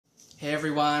Hey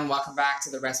everyone, welcome back to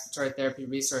the Respiratory Therapy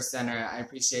Resource Center. I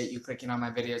appreciate you clicking on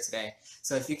my video today.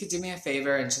 So if you could do me a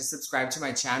favor and just subscribe to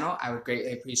my channel, I would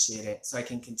greatly appreciate it so I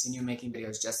can continue making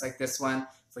videos just like this one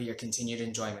for your continued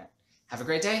enjoyment. Have a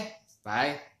great day.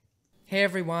 Bye. Hey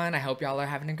everyone, I hope y'all are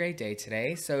having a great day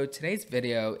today. So today's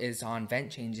video is on vent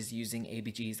changes using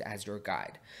ABGs as your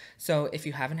guide. So if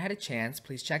you haven't had a chance,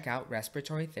 please check out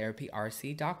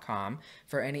respiratorytherapyrc.com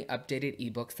for any updated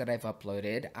ebooks that I've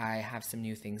uploaded. I have some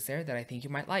new things there that I think you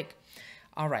might like.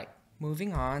 All right,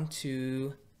 moving on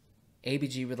to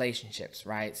ABG relationships,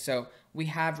 right? So we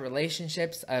have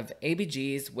relationships of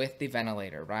ABGs with the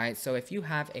ventilator, right? So if you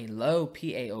have a low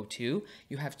PaO2,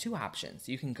 you have two options.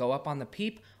 You can go up on the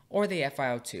PEEP or the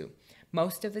FiO2.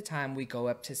 Most of the time we go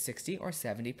up to 60 or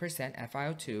 70%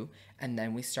 FiO2 and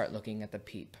then we start looking at the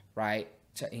PEEP, right?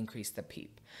 To increase the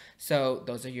PEEP. So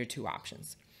those are your two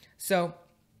options. So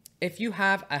if you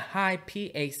have a high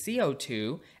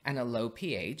PaCO2 and a low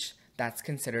pH, that's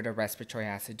considered a respiratory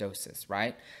acidosis,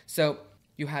 right? So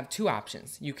you have two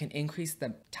options. You can increase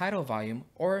the tidal volume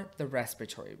or the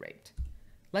respiratory rate.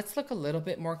 Let's look a little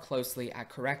bit more closely at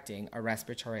correcting a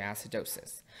respiratory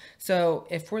acidosis. So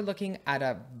if we're looking at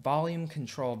a volume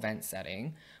control vent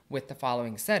setting with the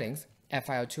following settings,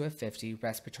 FiO2 of 50,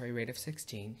 respiratory rate of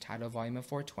 16, tidal volume of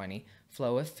 420,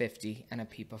 flow of 50, and a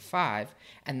PEEP of 5,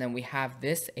 and then we have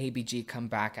this ABG come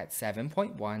back at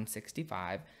 7.1,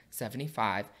 65,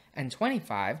 75, and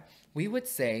 25, we would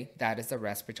say that is a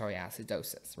respiratory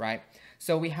acidosis, right?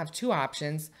 So we have two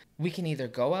options. We can either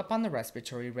go up on the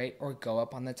respiratory rate or go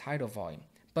up on the tidal volume.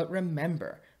 But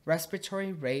remember,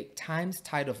 respiratory rate times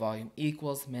tidal volume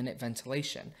equals minute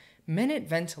ventilation. Minute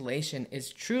ventilation is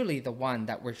truly the one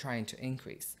that we're trying to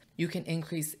increase. You can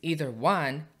increase either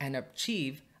one and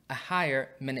achieve a higher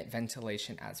minute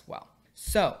ventilation as well.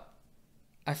 So,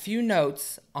 a few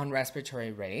notes on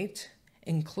respiratory rate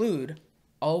include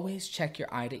always check your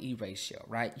I to E ratio,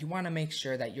 right? You want to make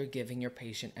sure that you're giving your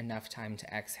patient enough time to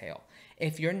exhale.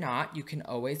 If you're not, you can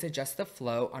always adjust the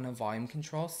flow on a volume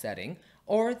control setting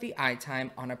or the I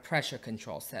time on a pressure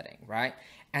control setting, right?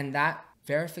 And that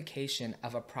verification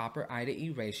of a proper I to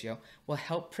E ratio will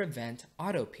help prevent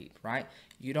auto PEEP, right?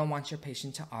 You don't want your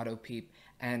patient to auto PEEP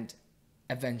and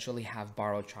eventually have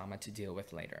barotrauma to deal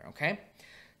with later, okay?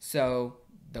 So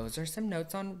those are some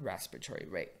notes on respiratory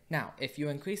rate. Now, if you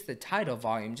increase the tidal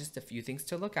volume, just a few things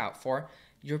to look out for.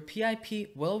 Your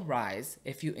PIP will rise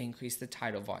if you increase the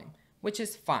tidal volume, which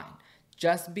is fine.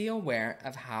 Just be aware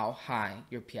of how high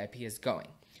your PIP is going.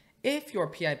 If your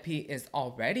PIP is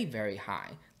already very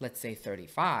high, let's say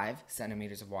 35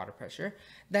 centimeters of water pressure,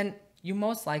 then you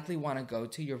most likely want to go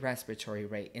to your respiratory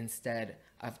rate instead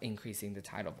of increasing the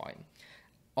tidal volume.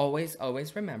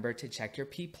 Always remember to check your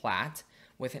P-plat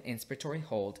with an inspiratory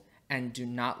hold and do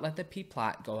not let the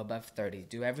P-plat go above 30.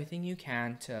 Do everything you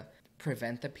can to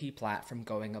prevent the P-plat from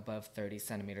going above 30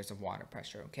 centimeters of water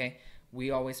pressure, okay?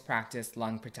 We always practice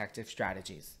lung protective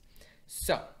strategies.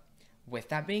 So, with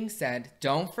that being said,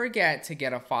 don't forget to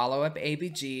get a follow-up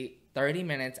ABG 30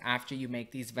 minutes after you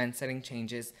make these vent setting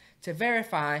changes to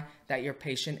verify that your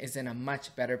patient is in a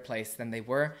much better place than they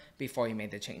were before you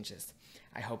made the changes.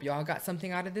 I hope you all got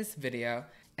something out of this video,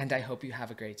 and I hope you have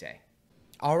a great day.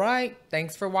 All right,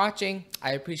 thanks for watching.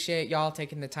 I appreciate y'all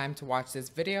taking the time to watch this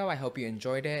video. I hope you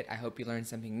enjoyed it. I hope you learned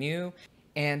something new.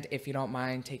 And if you don't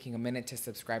mind taking a minute to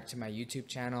subscribe to my YouTube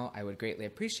channel, I would greatly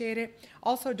appreciate it.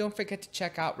 Also, don't forget to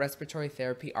check out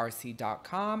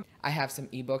respiratorytherapyrc.com. I have some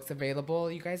ebooks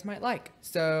available you guys might like.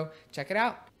 So check it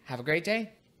out. Have a great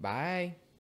day. Bye.